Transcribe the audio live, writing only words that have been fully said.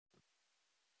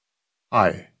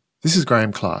Hi, this is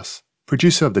Graeme Klass,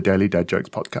 producer of the Daily Dad Jokes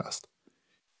podcast.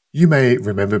 You may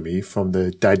remember me from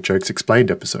the Dad Jokes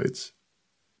Explained episodes.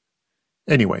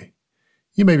 Anyway,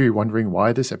 you may be wondering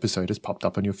why this episode has popped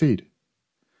up on your feed.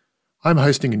 I'm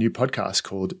hosting a new podcast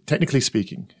called Technically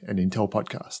Speaking, an Intel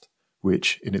podcast,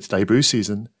 which, in its debut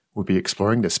season, will be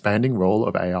exploring the expanding role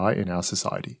of AI in our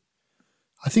society.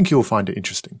 I think you'll find it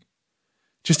interesting.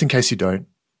 Just in case you don't,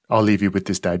 I'll leave you with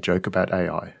this dad joke about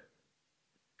AI.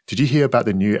 Did you hear about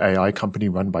the new AI company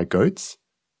run by goats?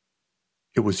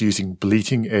 It was using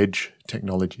bleating-edge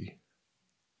technology.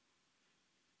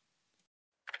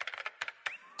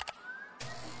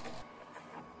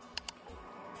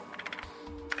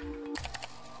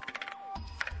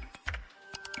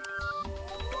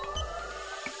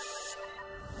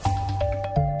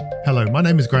 Hello, my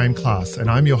name is Graeme Klass, and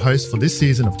I'm your host for this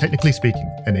season of Technically Speaking,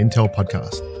 an Intel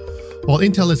podcast. While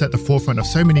Intel is at the forefront of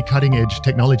so many cutting-edge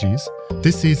technologies,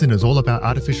 this season is all about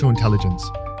artificial intelligence,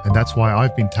 and that's why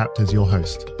I've been tapped as your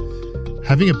host.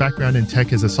 Having a background in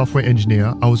tech as a software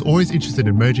engineer, I was always interested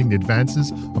in merging the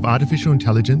advances of artificial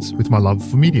intelligence with my love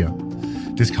for media.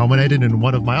 This culminated in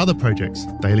one of my other projects,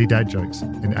 Daily Dad Jokes,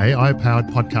 an AI-powered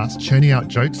podcast churning out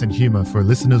jokes and humour for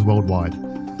listeners worldwide.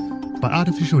 But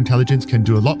artificial intelligence can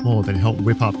do a lot more than help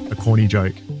whip up a corny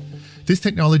joke. This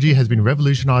technology has been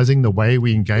revolutionising the way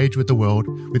we engage with the world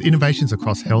with innovations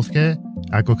across healthcare,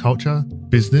 agriculture,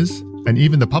 business, and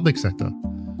even the public sector.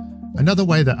 Another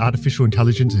way that artificial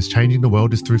intelligence is changing the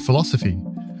world is through philosophy.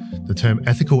 The term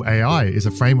ethical AI is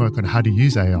a framework on how to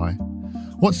use AI.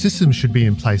 What systems should be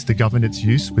in place to govern its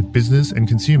use with business and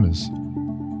consumers?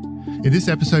 In this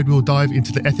episode, we'll dive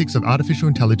into the ethics of artificial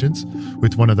intelligence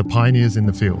with one of the pioneers in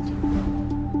the field.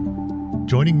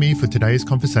 Joining me for today's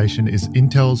conversation is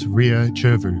Intel's Ria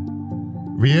Chervu.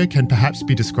 Ria can perhaps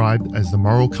be described as the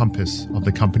moral compass of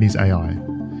the company's AI.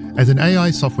 As an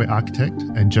AI software architect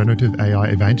and generative AI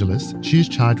evangelist, she is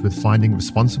charged with finding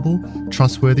responsible,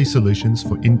 trustworthy solutions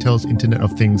for Intel's Internet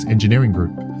of Things engineering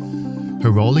group.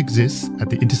 Her role exists at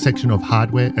the intersection of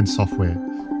hardware and software,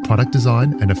 product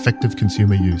design, and effective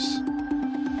consumer use.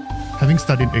 Having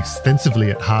studied extensively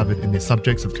at Harvard in the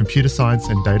subjects of computer science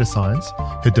and data science,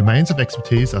 her domains of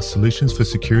expertise are solutions for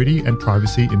security and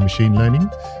privacy in machine learning,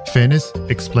 fairness,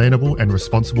 explainable and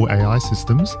responsible AI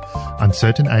systems,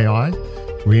 uncertain AI,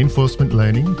 reinforcement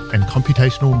learning, and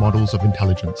computational models of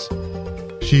intelligence.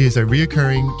 She is a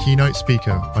recurring keynote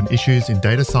speaker on issues in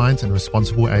data science and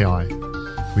responsible AI.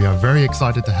 We are very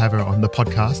excited to have her on the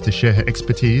podcast to share her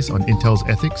expertise on Intel's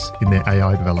ethics in their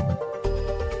AI development.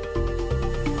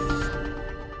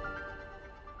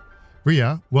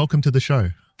 Ria, welcome to the show.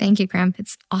 Thank you, Graeme.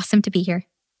 It's awesome to be here.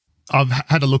 I've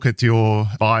had a look at your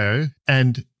bio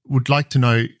and would like to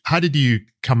know, how did you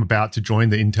come about to join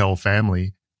the Intel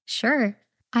family? Sure.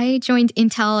 I joined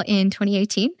Intel in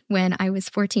 2018 when I was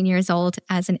 14 years old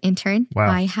as an intern.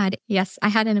 Wow. I had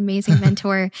an amazing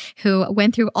mentor who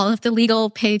went through all of the legal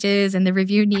pages and the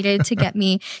review needed to get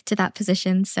me to that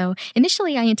position. So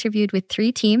initially I interviewed with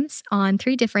 3 teams on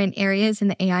 3 different areas in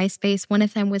the AI space. One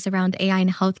of them was around AI in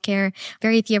healthcare,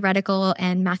 very theoretical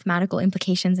and mathematical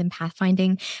implications and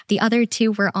pathfinding. The other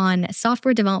 2 were on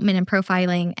software development and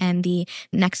profiling, and the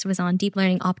next was on deep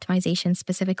learning optimization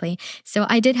specifically. So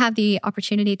I did have the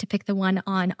opportunity to pick the one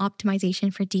on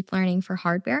optimization for deep learning for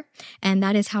hardware. And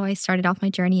that is how I started off my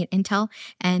journey at Intel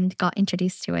and got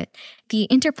introduced to it. The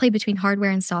interplay between hardware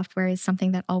and software is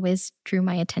something that always drew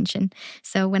my attention.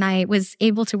 So when I was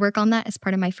able to work on that as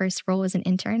part of my first role as an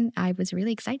intern, I was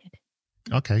really excited.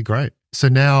 Okay, great. So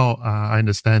now I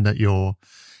understand that you're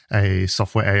a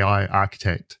software AI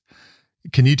architect.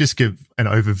 Can you just give an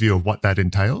overview of what that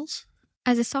entails?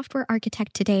 As a software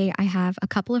architect today, I have a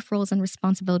couple of roles and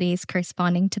responsibilities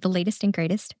corresponding to the latest and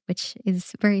greatest, which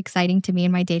is very exciting to me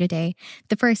in my day-to-day.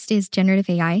 The first is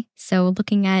generative AI. So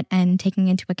looking at and taking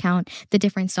into account the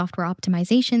different software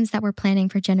optimizations that we're planning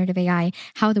for generative AI,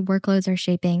 how the workloads are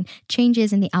shaping,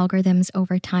 changes in the algorithms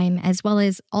over time, as well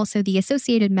as also the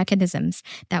associated mechanisms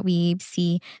that we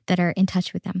see that are in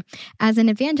touch with them. As an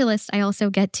evangelist, I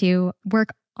also get to work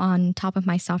on top of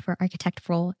my software architect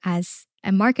role as a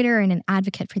marketer and an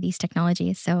advocate for these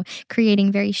technologies. So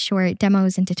creating very short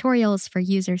demos and tutorials for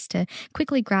users to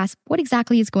quickly grasp what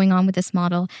exactly is going on with this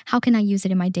model. How can I use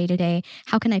it in my day-to-day?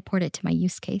 How can I port it to my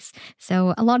use case?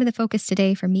 So a lot of the focus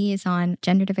today for me is on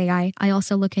generative AI. I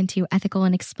also look into ethical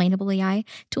and explainable AI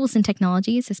tools and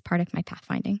technologies as part of my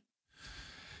pathfinding.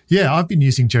 Yeah, I've been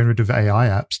using generative AI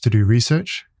apps to do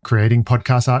research, creating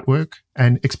podcast artwork,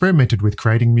 and experimented with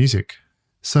creating music.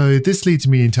 So this leads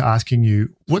me into asking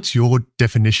you, what's your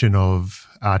definition of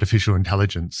artificial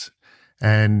intelligence?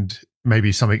 And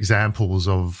maybe some examples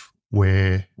of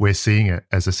where we're seeing it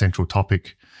as a central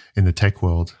topic in the tech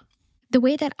world? The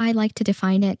way that I like to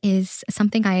define it is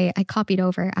something I copied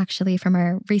over actually from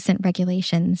our recent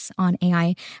regulations on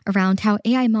AI around how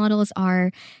AI models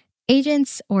are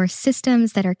agents or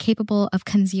systems that are capable of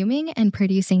consuming and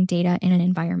producing data in an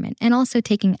environment and also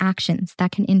taking actions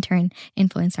that can in turn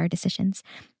influence our decisions.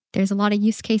 There's a lot of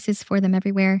use cases for them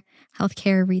everywhere,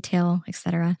 healthcare, retail,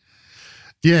 etc.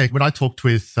 Yeah, when I talked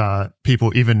with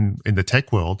people, even in the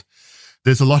tech world,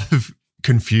 there's a lot of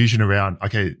confusion around,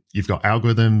 okay, you've got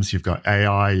algorithms, you've got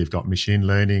AI, you've got machine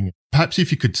learning. Perhaps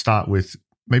if you could start with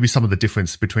maybe some of the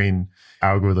difference between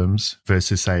algorithms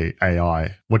versus, say,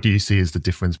 AI. What do you see as the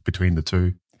difference between the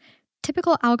two?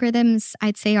 Typical algorithms,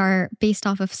 I'd say, are based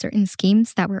off of certain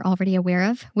schemes that we're already aware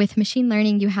of. With machine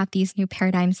learning, you have these new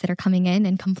paradigms that are coming in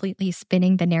and completely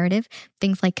spinning the narrative.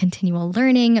 Things like continual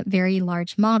learning, very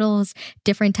large models,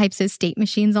 different types of state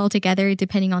machines altogether,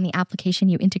 depending on the application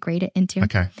you integrate it into.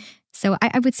 Okay. So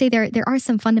I would say there are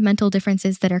some fundamental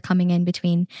differences that are coming in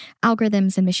between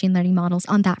algorithms and machine learning models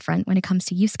on that front when it comes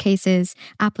to use cases,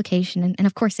 application, and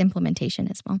of course, implementation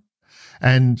as well.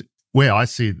 And where I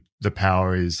see the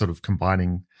power is sort of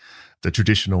combining the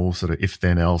traditional sort of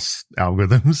if-then-else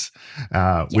algorithms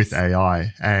with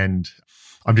AI. And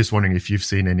I'm just wondering if you've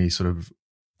seen any sort of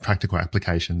practical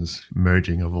applications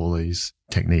merging of all these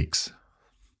techniques.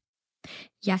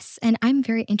 Yes, and I'm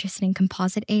very interested in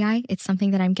composite AI. It's something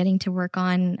that I'm getting to work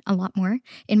on a lot more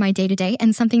in my day-to-day,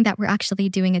 and something that we're actually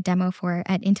doing a demo for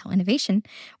at Intel Innovation,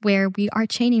 where we are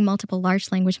chaining multiple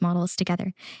large language models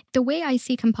together. The way I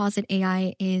see composite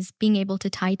AI is being able to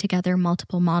tie together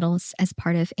multiple models as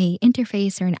part of an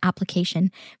interface or an application.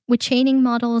 With chaining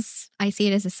models, I see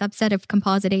it as a subset of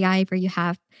composite AI where you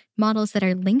have models that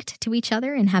are linked to each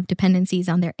other and have dependencies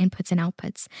on their inputs and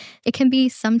outputs. It can be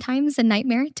sometimes a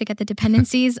nightmare to get the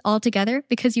dependencies all together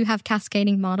because you have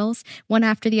cascading models, one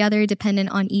after the other, dependent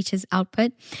on each's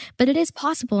output. But it is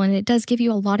possible, and it does give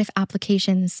you a lot of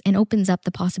applications and opens up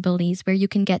the possibilities where you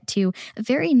can get to a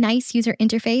very nice user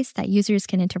interface that users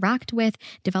can interact with,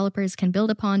 developers can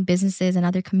build upon, businesses and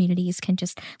other communities can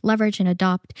just leverage and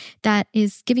adopt. That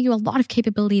is giving you a lot of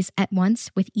capabilities at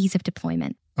once with ease of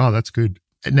deployment. Oh, that's good.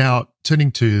 Now,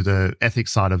 turning to the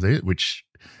ethics side of it, which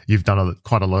you've done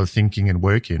quite a lot of thinking and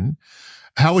work in,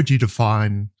 how would you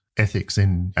define ethics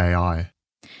in AI?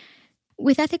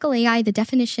 With ethical AI, the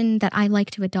definition that I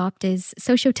like to adopt is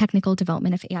socio-technical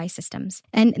development of AI systems.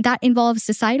 And that involves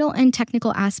societal and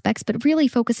technical aspects, but really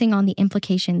focusing on the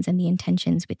implications and the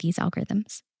intentions with these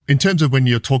algorithms. In terms of when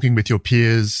you're talking with your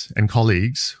peers and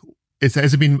colleagues, has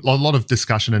there been a lot of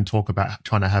discussion and talk about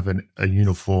trying to have a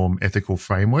uniform ethical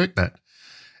framework that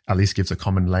at least gives a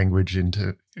common language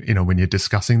into, when you're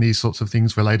discussing these sorts of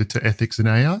things related to ethics in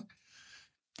AI?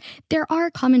 There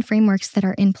are common frameworks that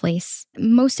are in place.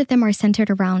 Most of them are centered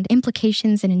around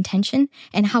implications and intention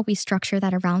and how we structure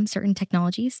that around certain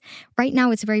technologies. Right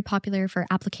now, it's very popular for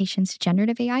applications to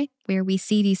generative AI, where we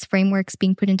see these frameworks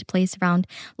being put into place around,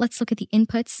 let's look at the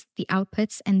inputs, the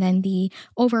outputs, and then the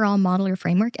overall model or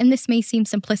framework. And this may seem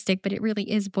simplistic, but it really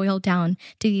is boiled down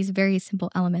to these very simple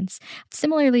elements.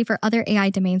 Similarly, for other AI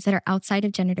domains that are outside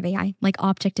of generative AI, like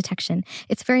object detection,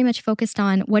 it's very much focused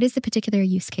on what is the particular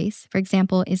use case. For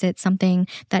example, is it something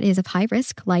that is of high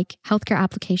risk, like healthcare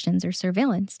applications or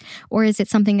surveillance? Or is it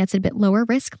something that's a bit lower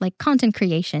risk, like content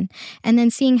creation? And then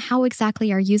seeing how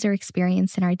exactly our user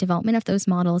experience and our development of those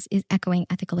models is echoing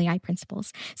ethical AI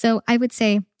principles. So I would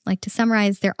say, to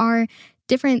summarize, there are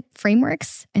different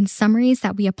frameworks and summaries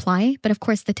that we apply, but of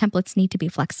course the templates need to be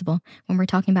flexible when we're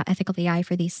talking about ethical AI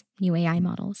for these new AI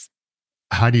models.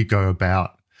 How do you go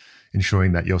about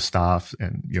ensuring that your staff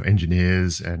and your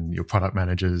engineers and your product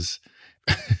managers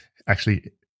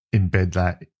actually embed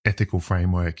that ethical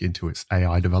framework into its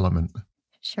AI development?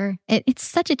 Sure. It's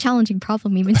such a challenging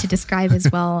problem even to describe as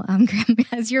well. Graeme,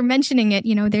 as you're mentioning it,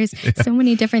 there's so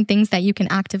many different things that you can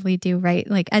actively do, right?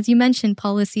 Like, as you mentioned,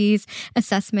 policies,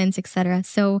 assessments, etc.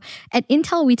 So at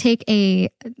Intel, we take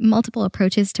multiple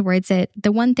approaches towards it.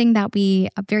 The one thing that we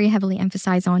very heavily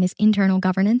emphasize on is internal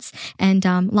governance. And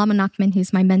Lama Nachman,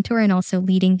 who's my mentor and also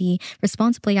leading the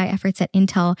responsible AI efforts at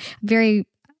Intel, very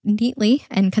neatly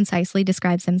and concisely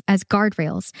describes them as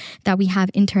guardrails that we have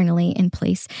internally in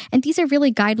place. And these are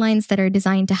really guidelines that are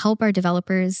designed to help our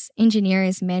developers,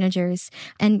 engineers, managers,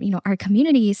 and our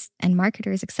communities and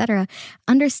marketers, etc.,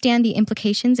 understand the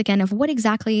implications, again, of what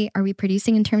exactly are we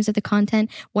producing in terms of the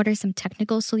content, what are some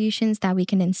technical solutions that we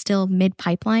can instill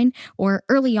mid-pipeline or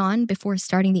early on before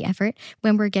starting the effort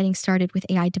when we're getting started with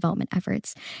AI development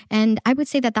efforts. And I would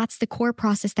say that that's the core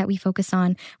process that we focus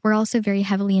on. We're also very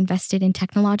heavily invested in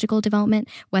technological technological development,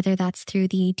 whether that's through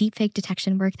the deepfake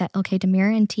detection work that LK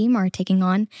Demir and team are taking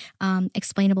on,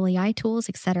 explainable AI tools,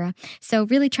 etc. So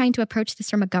really trying to approach this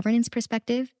from a governance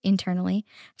perspective internally,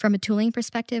 from a tooling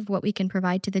perspective, what we can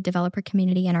provide to the developer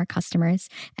community and our customers,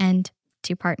 and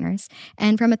to partners.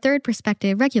 And from a third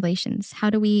perspective, regulations.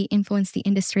 How do we influence the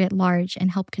industry at large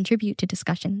and help contribute to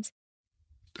discussions?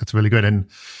 That's really good. And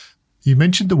you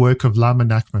mentioned the work of Lama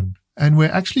Nachman, and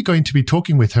we're actually going to be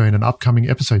talking with her in an upcoming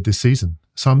episode this season.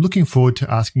 So I'm looking forward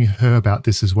to asking her about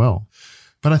this as well.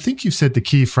 But I think you've said the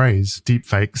key phrase,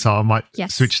 deepfake, so I might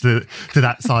switch to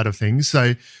that side of things.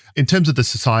 So in terms of the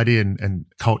society and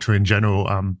culture in general,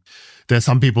 there are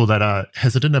some people that are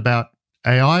hesitant about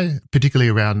AI,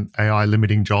 particularly around AI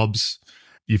limiting jobs.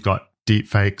 You've got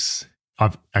deepfakes.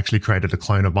 I've actually created a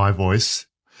clone of my voice.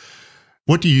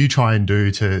 What do you try and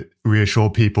do to reassure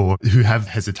people who have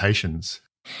hesitations?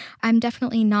 I'm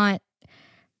definitely not,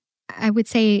 I would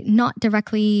say, not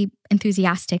directly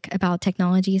enthusiastic about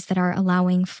technologies that are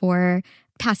allowing for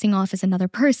passing off as another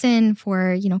person,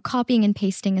 for, copying and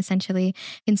pasting, essentially.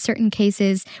 In certain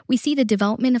cases, we see the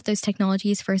development of those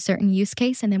technologies for a certain use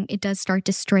case, and then it does start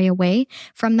to stray away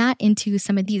from that into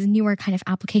some of these newer kind of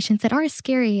applications that are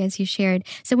scary, as you shared.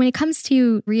 So when it comes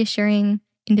to reassuring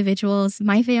individuals,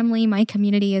 my family, my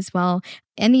community as well,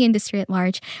 and the industry at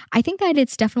large, I think that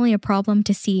it's definitely a problem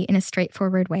to see in a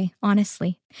straightforward way,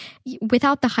 honestly.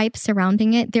 Without the hype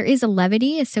surrounding it, there is a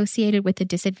levity associated with the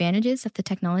disadvantages of the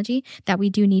technology that we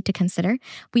do need to consider.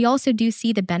 We also do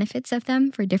see the benefits of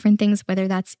them for different things, whether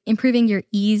that's improving your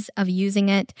ease of using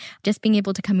it, just being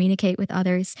able to communicate with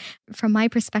others. From my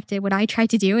perspective, what I try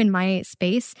to do in my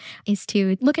space is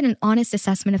to look at an honest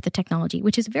assessment of the technology,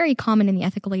 which is very common in the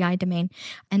ethical AI domain,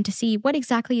 and to see what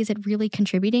exactly is it really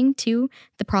contributing to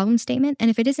the problem statement. And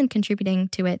if it isn't contributing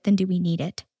to it, then do we need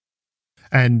it?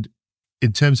 And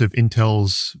in terms of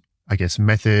Intel's, I guess,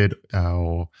 method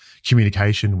or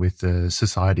communication with the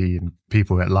society and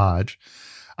people at large,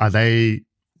 are they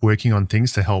working on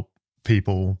things to help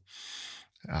people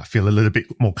feel a little bit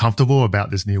more comfortable about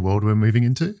this new world we're moving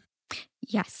into?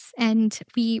 Yes. And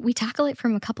we tackle it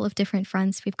from a couple of different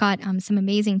fronts. We've got some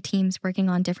amazing teams working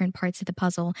on different parts of the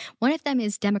puzzle. One of them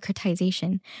is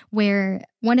democratization, where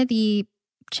one of the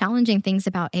challenging things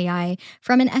about AI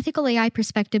from an ethical AI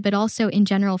perspective, but also in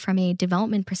general from a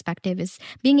development perspective, is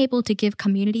being able to give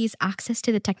communities access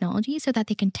to the technology so that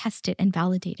they can test it and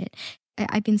validate it.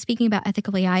 I've been speaking about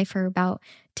ethical AI for about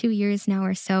 2 years now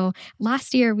or so.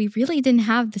 Last year, we really didn't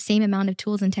have the same amount of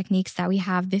tools and techniques that we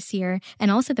have this year,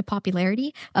 and also the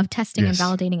popularity of testing and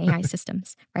validating AI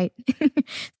systems, right?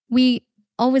 We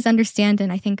always understand,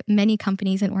 and I think many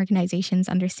companies and organizations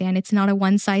understand, it's not a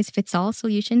one-size-fits-all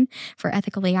solution for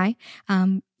ethical AI.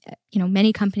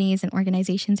 Many companies and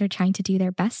organizations are trying to do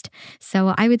their best.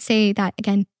 So I would say that,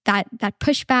 again, that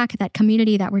pushback, that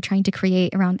community that we're trying to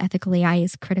create around ethical AI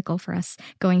is critical for us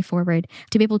going forward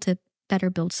to be able to better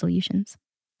build solutions.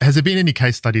 Has there been any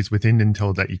case studies within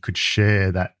Intel that you could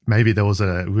share that maybe there was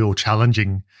a real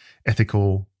challenging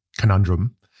ethical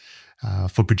conundrum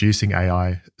for producing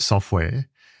AI software?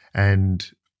 And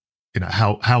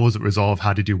how was it resolved?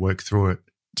 How did you work through it?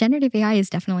 Generative AI is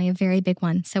definitely a very big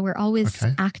one. So we're always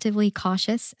actively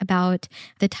cautious about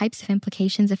the types of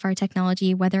implications of our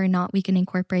technology, whether or not we can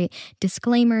incorporate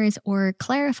disclaimers or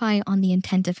clarify on the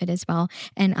intent of it as well.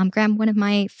 And Graeme, one of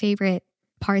my favorite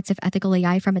parts of ethical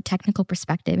AI from a technical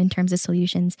perspective in terms of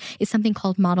solutions is something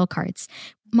called model cards.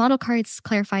 Model cards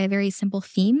clarify a very simple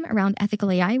theme around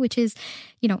ethical AI, which is,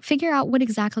 figure out what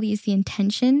exactly is the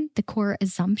intention, the core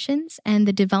assumptions, and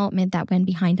the development that went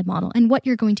behind a model and what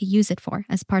you're going to use it for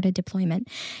as part of deployment.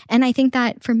 And I think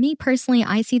that for me personally,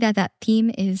 I see that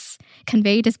theme is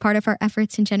conveyed as part of our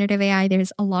efforts in generative AI.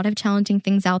 There's a lot of challenging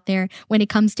things out there when it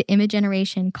comes to image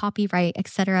generation, copyright,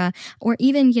 etc., or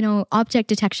even, object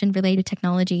detection related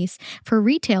technologies. For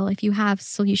retail, if you have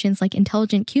solutions like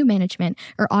intelligent queue management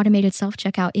or automated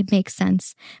self-checkout, it makes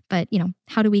sense. But,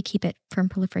 how do we keep it from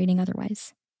proliferating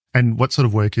otherwise? And what sort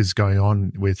of work is going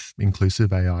on with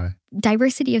inclusive AI?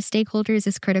 Diversity of stakeholders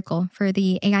is critical for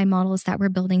the AI models that we're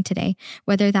building today,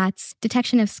 whether that's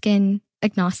detection of skin,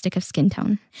 agnostic of skin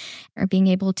tone, or being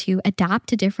able to adapt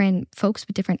to different folks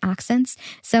with different accents.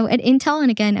 So at Intel,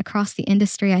 and again, across the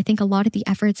industry, I think a lot of the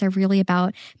efforts are really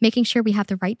about making sure we have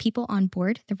the right people on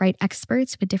board, the right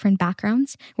experts with different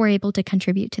backgrounds who are able to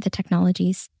contribute to the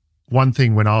technologies. One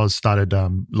thing when I started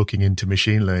looking into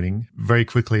machine learning, very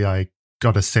quickly I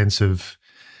got a sense of,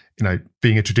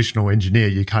 being a traditional engineer,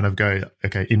 you kind of go,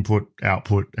 okay, input,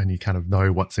 output, and you kind of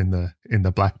know what's in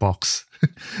the black box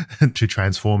to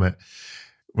transform it.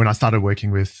 When I started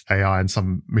working with AI and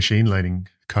some machine learning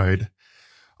code,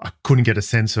 I couldn't get a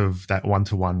sense of that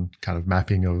one-to-one kind of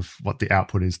mapping of what the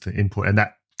output is to input. And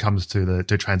that comes to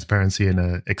the transparency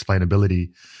and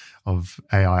explainability of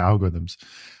AI algorithms.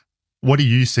 What are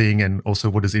you seeing, and also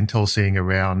what is Intel seeing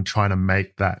around trying to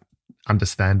make that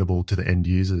understandable to the end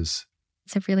users?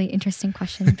 It's a really interesting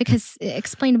question because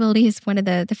explainability is one of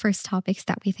the first topics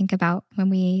that we think about when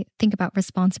we think about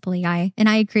responsible AI. And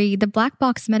I agree, the black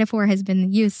box metaphor has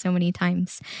been used so many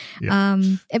times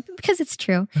because it's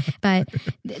true. But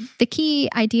the key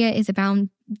idea is about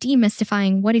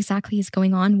demystifying what exactly is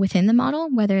going on within the model,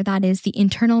 whether that is the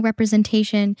internal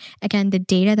representation, again, the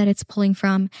data that it's pulling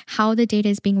from, how the data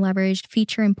is being leveraged,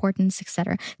 feature importance,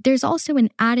 etc. There's also an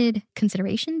added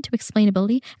consideration to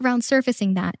explainability around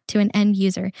surfacing that to an end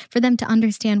user for them to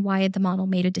understand why the model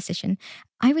made a decision.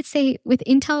 I would say with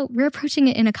Intel, we're approaching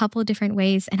it in a couple of different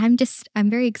ways. And I'm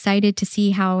very excited to see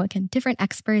how, again, different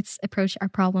experts approach our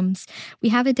problems. We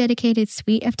have a dedicated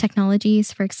suite of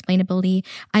technologies for explainability.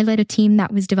 I led a team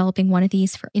that was developing one of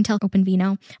these for Intel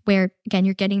OpenVINO, where, again,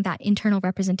 you're getting that internal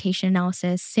representation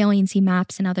analysis, saliency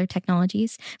maps, and other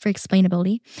technologies for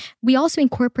explainability. We also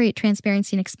incorporate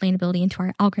transparency and explainability into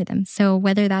our algorithms. So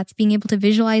whether that's being able to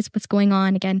visualize what's going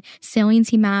on, again,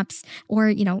 saliency maps,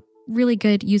 or, really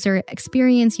good user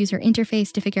experience, user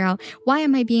interface to figure out why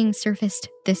am I being surfaced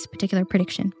this particular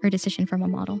prediction or decision from a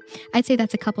model. I'd say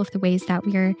that's a couple of the ways that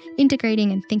we are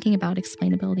integrating and thinking about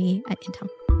explainability at Intel.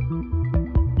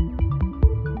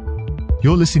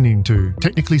 You're listening to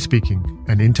Technically Speaking,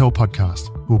 an Intel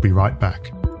podcast. We'll be right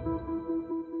back.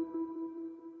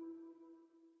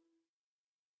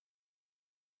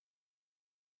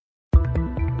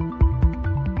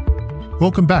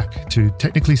 Welcome back to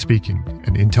Technically Speaking,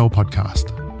 an Intel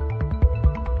podcast.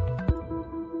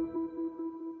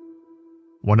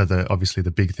 One of obviously the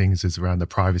big things is around the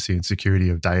privacy and security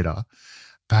of data.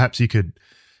 Perhaps you could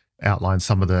outline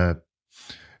some of the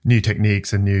new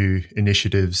techniques and new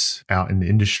initiatives out in the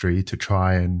industry to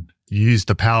try and use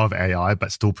the power of AI,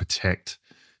 but still protect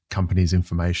companies'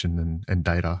 information and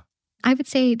data. I would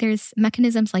say there's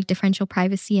mechanisms like differential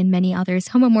privacy and many others,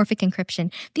 homomorphic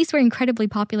encryption. These were incredibly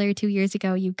popular 2 years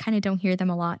ago. You kind of don't hear them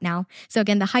a lot now. So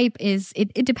again, the hype is,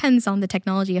 it depends on the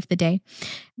technology of the day.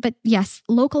 But yes,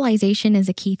 localization is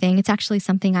a key thing. It's actually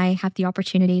something I have the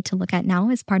opportunity to look at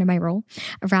now as part of my role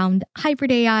around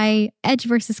hybrid AI, edge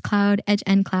versus cloud, edge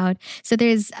and cloud. So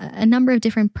there's a number of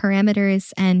different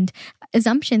parameters and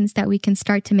assumptions that we can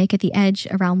start to make at the edge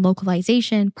around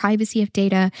localization, privacy of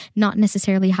data, not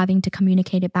necessarily having to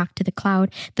communicate it back to the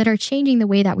cloud, that are changing the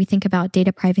way that we think about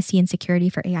data privacy and security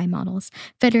for AI models.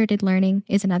 Federated learning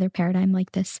is another paradigm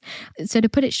like this. So to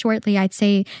put it shortly, I'd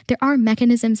say there are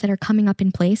mechanisms that are coming up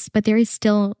in place, but there is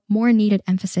still more needed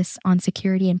emphasis on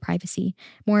security and privacy,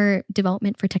 more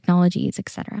development for technologies,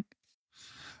 etc.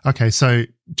 Okay, so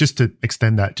just to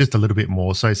extend that just a little bit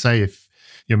more. So say if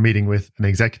you're meeting with an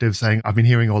executive saying, I've been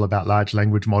hearing all about large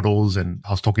language models, and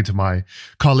I was talking to my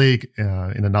colleague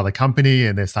in another company,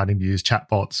 and they're starting to use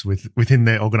chatbots within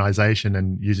their organization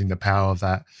and using the power of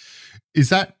that. Is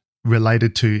that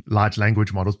related to large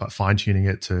language models, but fine-tuning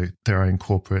it to their own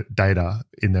corporate data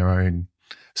in their own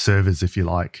servers, if you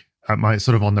like? Am I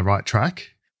sort of on the right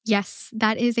track? Yes,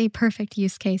 that is a perfect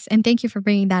use case. And thank you for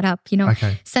bringing that up.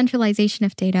 Centralization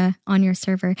of data on your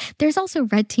server. There's also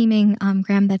red teaming,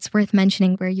 Graeme, that's worth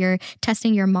mentioning, where you're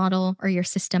testing your model or your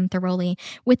system thoroughly.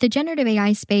 With the generative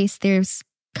AI space, there's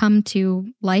come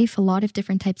to life a lot of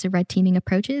different types of red teaming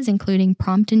approaches, including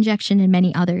prompt injection and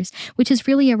many others, which is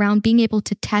really around being able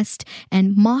to test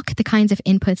and mock the kinds of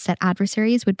inputs that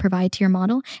adversaries would provide to your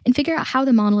model and figure out how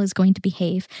the model is going to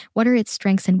behave, what are its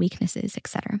strengths and weaknesses,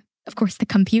 etc. Of course, the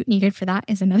compute needed for that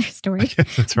is another story.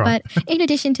 That's right. But in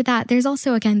addition to that, there's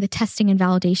also, again, the testing and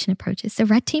validation approaches. So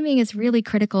red teaming is really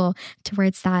critical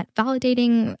towards that,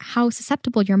 validating how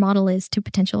susceptible your model is to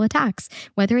potential attacks,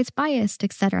 whether it's biased,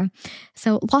 etc.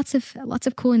 So lots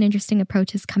of cool and interesting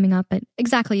approaches coming up. But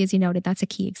exactly as you noted, that's a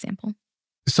key example.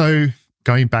 So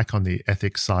going back on the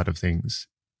ethics side of things,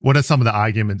 what are some of the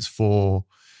arguments for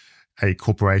a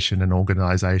corporation and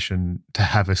organization to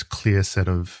have a clear set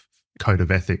of code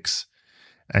of ethics,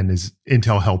 and is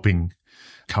Intel helping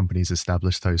companies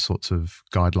establish those sorts of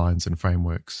guidelines and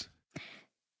frameworks?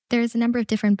 There's a number of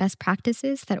different best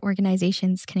practices that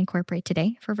organizations can incorporate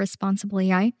today for responsible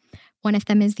AI. One of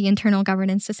them is the internal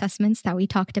governance assessments that we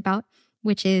talked about.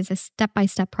 which is a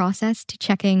step-by-step process to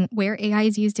checking where AI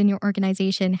is used in your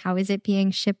organization, how is it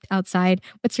being shipped outside,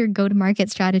 what's your go-to-market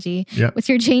strategy, what's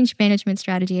your change management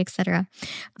strategy, etc.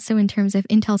 So in terms of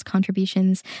Intel's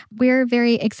contributions, we're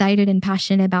very excited and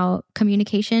passionate about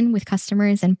communication with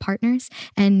customers and partners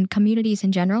and communities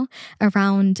in general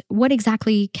around what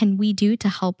exactly can we do to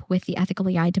help with the ethical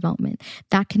AI development.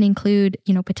 That can include,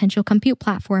 potential compute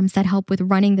platforms that help with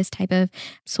running this type of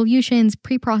solutions,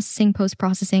 pre-processing,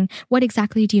 post-processing. What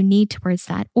exactly do you need towards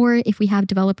that? Or if we have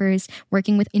developers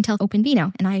working with Intel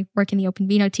OpenVINO, and I work in the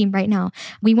OpenVINO team right now,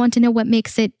 we want to know what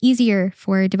makes it easier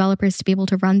for developers to be able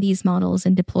to run these models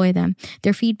and deploy them.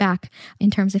 Their feedback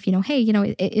in terms of, hey,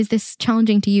 is this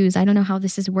challenging to use? I don't know how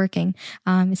this is working.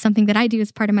 It's something that I do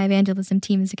as part of my evangelism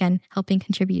team is, again, helping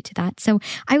contribute to that. So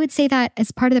I would say that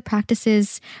as part of the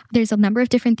practices, there's a number of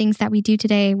different things that we do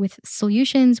today with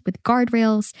solutions, with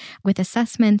guardrails, with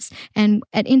assessments. And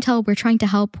at Intel, we're trying to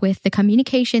help with the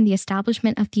communication, the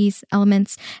establishment of these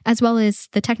elements, as well as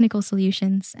the technical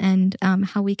solutions and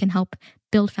how we can help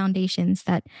build foundations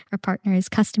that our partners,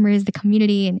 customers, the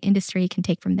community, and industry can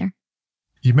take from there.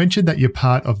 You mentioned that you're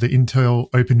part of the Intel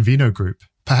OpenVINO group.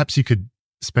 Perhaps you could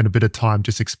spend a bit of time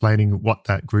just explaining what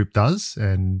that group does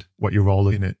and what your role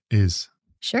in it is.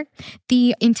 Sure.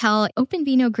 The Intel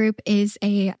OpenVINO group is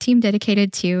a team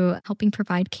dedicated to helping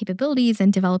provide capabilities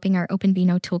and developing our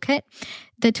OpenVINO toolkit.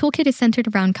 The toolkit is centered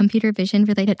around computer vision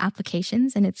related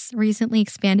applications, and it's recently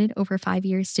expanded over 5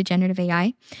 years to generative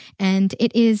AI. And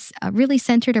it is really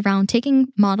centered around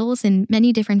taking models in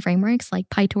many different frameworks like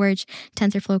PyTorch,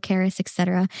 TensorFlow, Keras,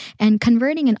 etc., and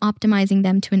converting and optimizing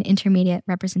them to an intermediate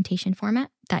representation format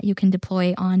that you can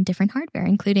deploy on different hardware,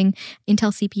 including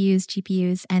Intel CPUs,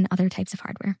 GPUs, and other types of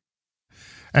hardware.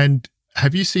 And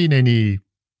have you seen any,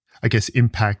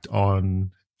 impact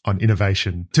on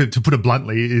innovation? To put it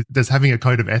bluntly, does having a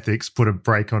code of ethics put a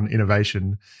brake on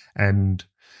innovation? And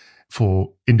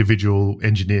for individual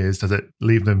engineers, does it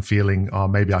leave them feeling, oh,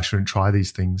 maybe I shouldn't try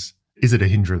these things? Is it a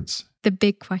hindrance? The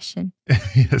big question.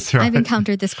 Yes, right. I've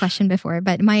encountered this question before,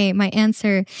 but my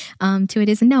answer to it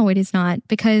is no, it is not.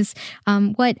 Because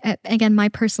again, my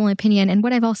personal opinion and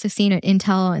what I've also seen at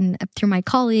Intel and through my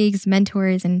colleagues,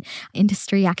 mentors, and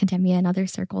industry, academia, and other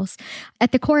circles,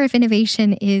 at the core of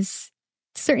innovation is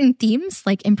certain themes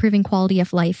like improving quality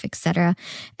of life, etc.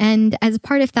 And as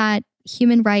part of that,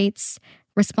 human rights,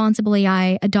 responsible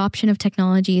AI, adoption of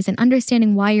technologies, and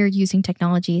understanding why you're using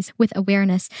technologies with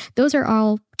awareness, those are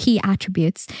all key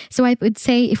attributes. So I would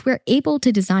say if we're able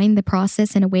to design the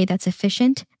process in a way that's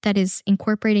efficient, that is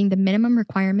incorporating the minimum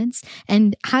requirements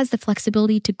and has the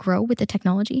flexibility to grow with the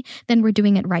technology, then we're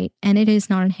doing it right. And it is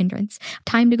not a hindrance.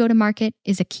 Time to go to market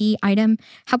is a key item.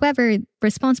 However,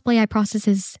 responsible AI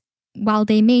processes, while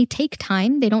they may take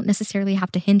time, they don't necessarily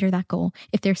have to hinder that goal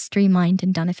if they're streamlined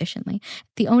and done efficiently.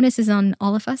 The onus is on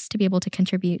all of us to be able to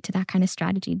contribute to that kind of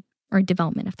strategy or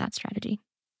development of that strategy.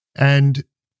 And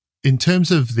in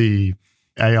terms of the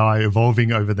AI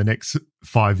evolving over the next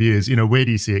 5 years, where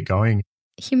do you see it going?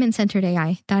 Human-centered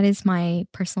AI. That is my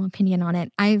personal opinion on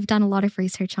it. I've done a lot of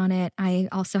research on it. I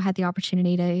also had the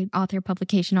opportunity to author a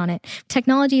publication on it.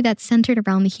 Technology that's centered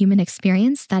around the human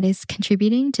experience that is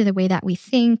contributing to the way that we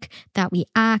think, that we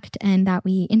act, and that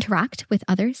we interact with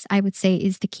others, I would say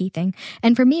is the key thing.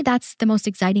 And for me, that's the most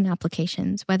exciting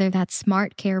applications, whether that's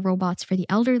smart care robots for the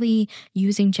elderly,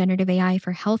 using generative AI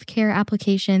for healthcare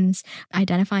applications,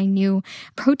 identifying new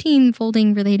protein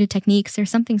folding related techniques or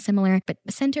something similar, but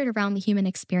centered around the human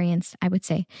experience, I would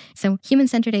say. So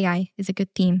human-centered AI is a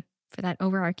good theme for that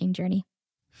overarching journey.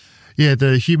 Yeah,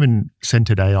 the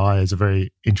human-centered AI is a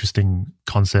very interesting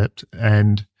concept.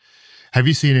 And have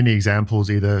you seen any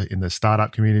examples either in the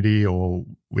startup community or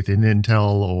within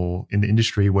Intel or in the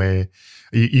industry where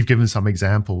you've given some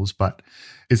examples, but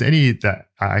is any that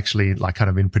are actually kind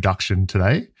of in production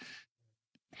today?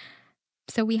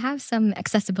 So we have some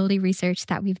accessibility research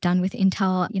that we've done with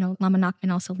Intel. Lama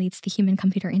Nachman also leads the Human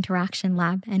Computer Interaction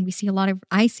Lab, and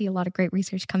I see a lot of great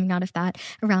research coming out of that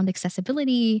around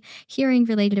accessibility, hearing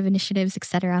related initiatives,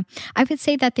 etc. I would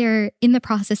say that they're in the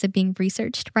process of being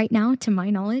researched right now, to my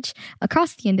knowledge,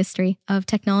 across the industry of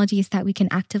technologies that we can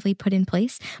actively put in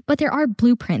place. But there are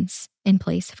blueprints in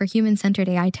place for human-centered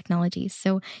AI technologies.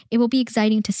 So it will be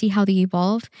exciting to see how they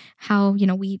evolve, how,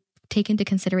 we take into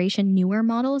consideration newer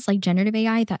models like generative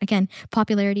AI that, again,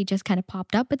 popularity just kind of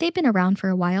popped up, but they've been around for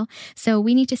a while. So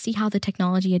we need to see how the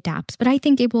technology adapts. But I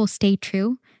think it will stay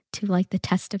true to the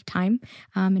test of time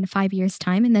in 5 years'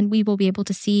 time. And then we will be able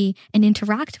to see and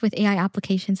interact with AI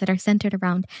applications that are centered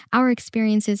around our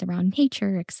experiences, around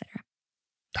nature, etc.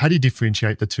 How do you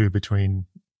differentiate the two between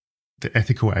the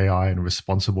ethical AI and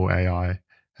responsible AI?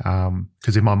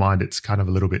 Because in my mind, it's kind of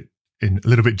a little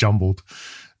bit jumbled.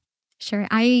 Sure.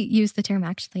 I use the term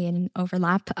actually in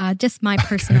overlap, just my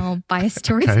personal bias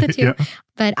towards the two. Yeah.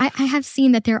 But I have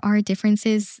seen that there are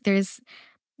differences. There's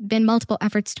been multiple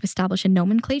efforts to establish a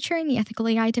nomenclature in the ethical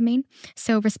AI domain.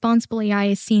 So responsible AI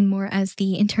is seen more as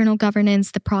the internal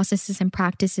governance, the processes and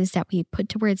practices that we put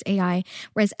towards AI,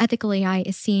 whereas ethical AI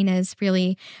is seen as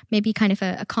really maybe kind of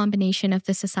a combination of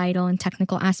the societal and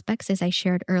technical aspects, as I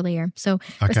shared earlier. So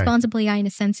responsible AI, in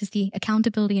a sense, is the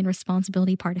accountability and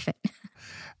responsibility part of it.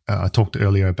 I talked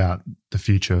earlier about the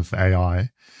future of AI.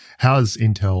 How is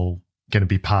Intel going to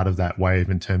be part of that wave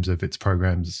in terms of its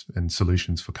programs and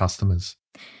solutions for customers?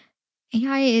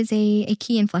 AI is a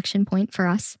key inflection point for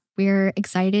us. We're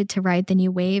excited to ride the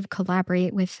new wave,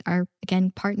 collaborate with our,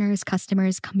 again, partners,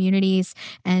 customers, communities,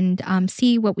 and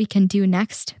see what we can do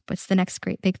next. What's the next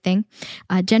great big thing?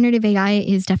 Generative AI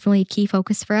is definitely a key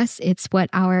focus for us. It's what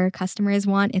our customers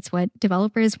want. It's what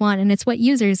developers want. And it's what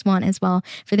users want as well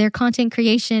for their content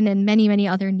creation and many, many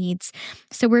other needs.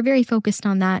 So we're very focused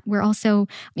on that. We're also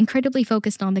incredibly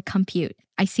focused on the compute.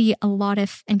 I see a lot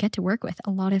of, and get to work with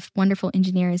a lot of wonderful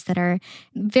engineers that are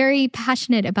very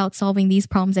passionate about solving these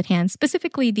problems at hand,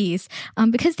 specifically these,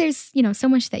 because there's, so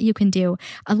much that you can do.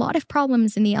 A lot of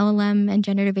problems in the LLM and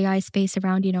generative AI space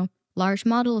around, large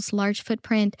models, large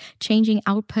footprint, changing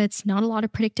outputs, not a lot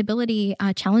of predictability,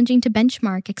 challenging to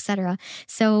benchmark, etc.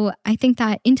 So I think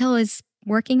that Intel is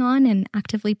working on and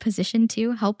actively positioned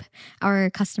to help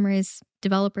our customers,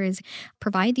 developers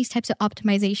provide these types of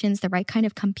optimizations, the right kind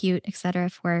of compute, et cetera,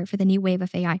 for the new wave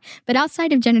of AI. But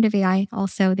outside of generative AI,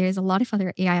 also, there's a lot of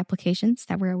other AI applications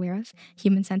that we're aware of,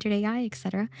 human-centered AI, et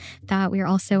cetera, that we're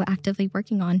also actively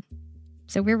working on.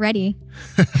 So we're ready.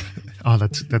 Oh,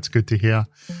 that's good to hear.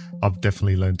 I've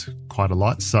definitely learned quite a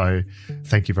lot. So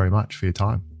thank you very much for your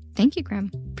time. Thank you, Graeme.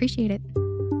 Appreciate it.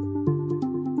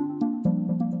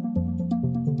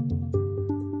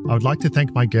 I would like to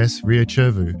thank my guest, Ria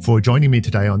Chervu, for joining me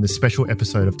today on this special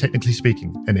episode of Technically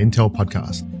Speaking, an Intel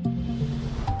podcast.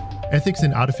 Ethics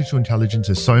in artificial intelligence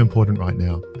is so important right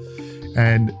now.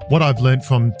 And what I've learned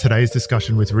from today's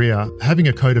discussion with Ria, having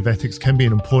a code of ethics can be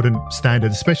an important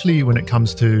standard, especially when it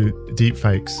comes to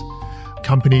deepfakes.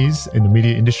 Companies in the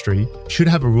media industry should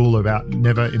have a rule about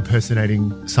never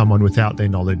impersonating someone without their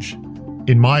knowledge.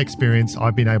 In my experience,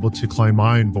 I've been able to clone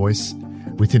my own voice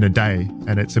within a day,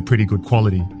 and it's a pretty good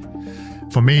quality.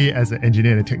 For me, as an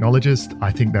engineer and a technologist,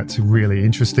 I think that's really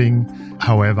interesting.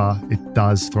 However, it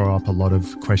does throw up a lot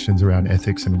of questions around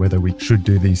ethics and whether we should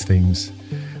do these things.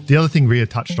 The other thing Ria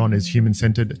touched on is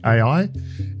human-centered AI,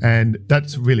 and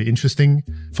that's really interesting.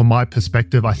 From my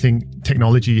perspective, I think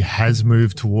technology has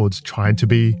moved towards trying to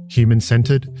be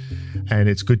human-centered, and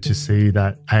it's good to see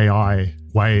that AI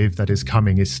wave that is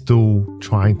coming is still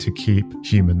trying to keep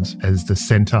humans as the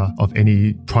center of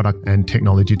any product and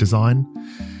technology design.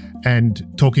 And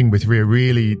talking with Ria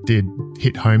really did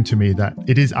hit home to me that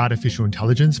it is artificial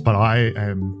intelligence, but I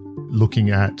am looking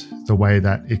at the way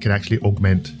that it can actually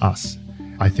augment us.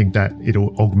 I think that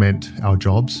it'll augment our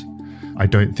jobs. I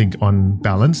don't think on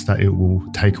balance that it will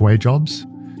take away jobs.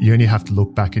 You only have to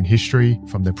look back in history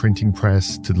from the printing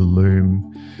press to the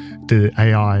loom. The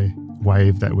AI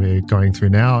wave that we're going through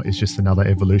now is just another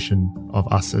evolution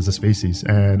of us as a species.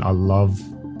 And I love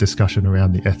discussion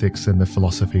around the ethics and the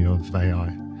philosophy of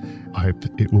AI. I hope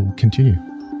it will continue.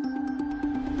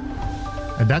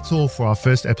 And that's all for our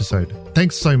first episode.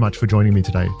 Thanks so much for joining me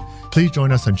today. Please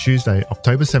join us on Tuesday,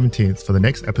 October 17th for the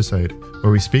next episode,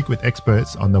 where we speak with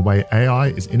experts on the way AI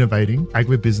is innovating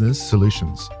agribusiness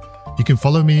solutions. You can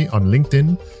follow me on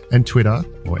LinkedIn and Twitter,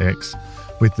 or X,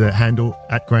 with the handle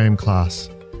 @GraemeKlass,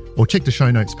 or check the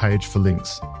show notes page for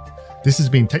links. This has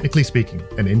been Technically Speaking,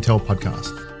 an Intel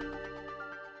podcast.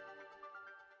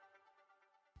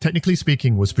 Technically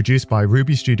Speaking was produced by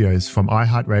Ruby Studios from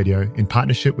iHeartRadio in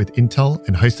partnership with Intel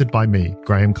and hosted by me,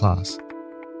 Graeme Klass.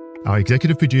 Our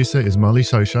executive producer is Molly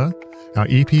Sosha, our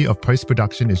EP of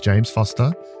post-production is James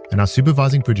Foster, and our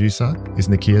supervising producer is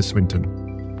Nakia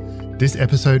Swinton. This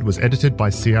episode was edited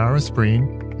by Ciara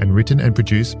Spreen and written and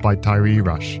produced by Tyree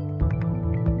Rush.